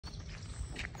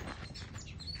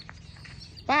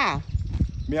papá.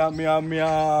 Mi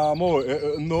amor,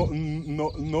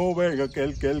 no venga,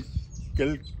 que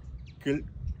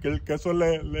eso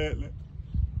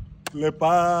le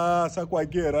pasa a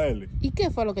cualquiera a él. ¿Y qué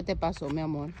fue lo que te pasó, mi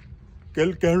amor? Que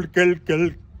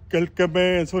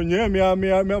me soñé, mi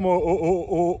amor,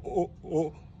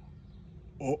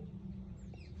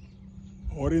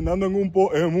 orinando en un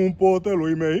pote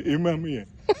y me mié.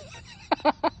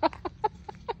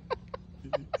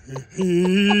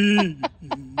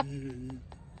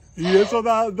 Y eso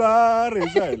da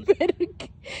risa a él. Pero que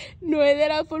no es de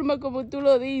la forma como tú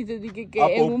lo dices, que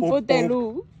es un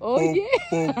potelú. Oye.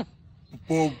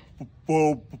 Tú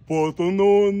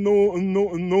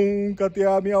nunca te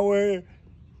has miado en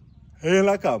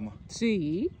la cama.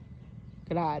 Sí,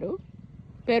 claro.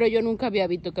 Pero yo nunca había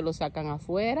visto que lo sacan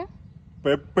afuera.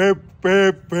 Pero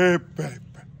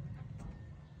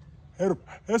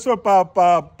eso es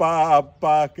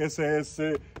pa que se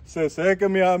seque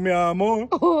mi amor.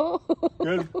 Oh.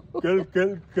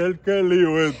 Que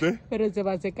lío este. Pero se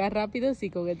va a secar rápido, sí,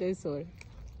 con este sol.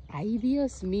 Ay,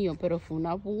 Dios mío, pero fue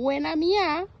una buena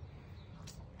mía.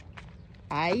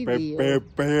 Ay, Dios.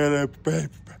 Pero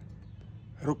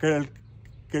que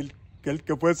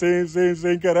fue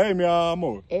sin querer, mi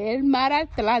amor. El mar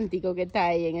Atlántico que está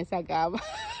ahí en esa cama.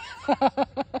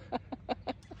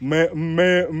 Me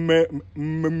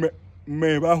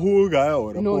va a juzgar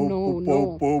ahora. No.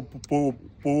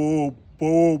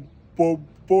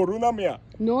 Por una mía.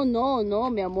 No,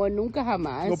 mi amor, nunca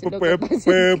jamás. No,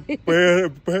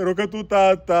 pero que tú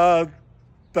estás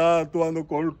actuando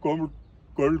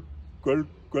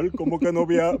como que no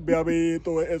había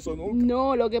visto eso nunca.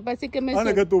 No, lo que pasa es que me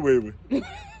que tú vives.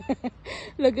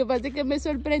 Lo que pasa es que me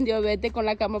sorprendió verte con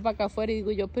la cama para acá afuera y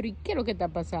digo yo, pero ¿y qué es lo que está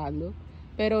pasando?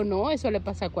 Pero no, eso le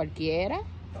pasa a cualquiera.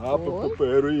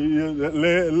 Pero le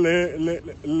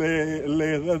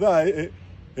da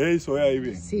eso ahí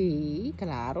bien. Sí,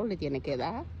 claro, le tiene que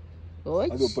dar.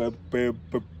 Oye. Pero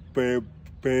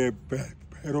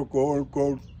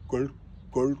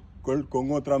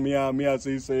con otra mía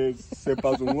así se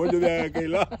pasó un hoyo de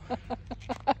aquel lado.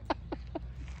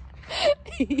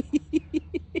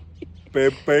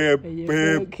 Pero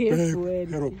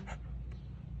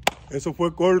eso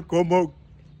fue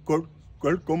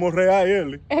como real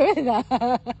él. Es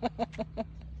verdad.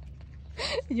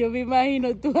 Yo me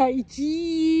imagino tú ahí,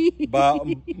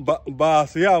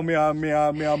 vaciado, mi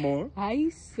amor. Ay,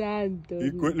 santo.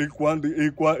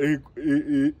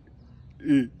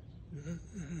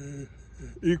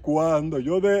 Y cuando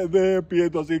yo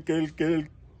despierto así que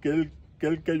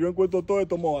yo encuentro todo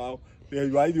esto mojado, dije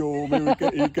yo, ay Dios mío,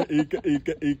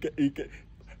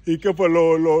 ¿y qué fue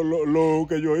lo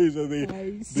que yo hice?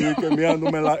 Dije que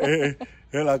meándome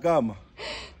en la cama.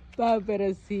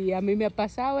 Pero sí, a mí me ha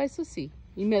pasado eso sí.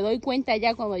 Y me doy cuenta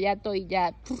ya cuando ya estoy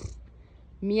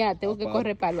mía, tengo que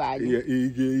correr para el baño.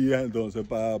 Y entonces,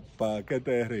 ¿para qué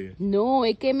te ríes? No,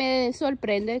 es que me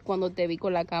sorprende cuando te vi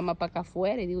con la cama para acá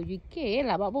afuera y digo, ¿y qué?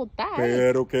 ¿La va a botar?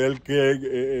 Pero que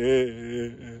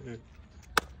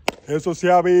eso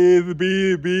se ha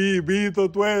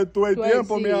visto todo el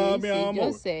tiempo, sí, mi amor.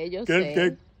 Yo sé.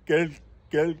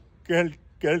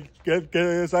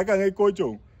 Que sacan el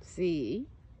colchón. Sí.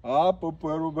 Pero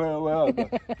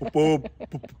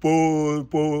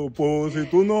si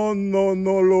tú no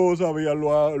lo sabías,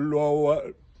 lo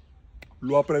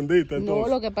aprendiste entonces. No,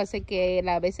 lo que pasa es que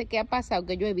las veces que ha pasado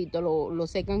que yo he visto lo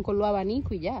secan con los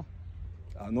abanicos y ya.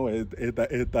 No, esta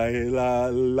es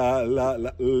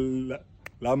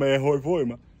la mejor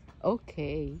forma. Ok.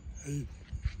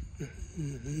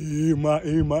 Y más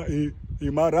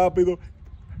rápido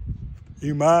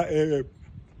y más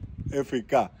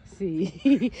eficaz.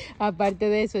 Sí, aparte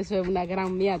de eso, eso es una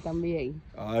gran mía también.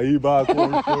 Ahí va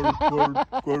con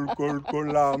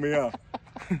la mía.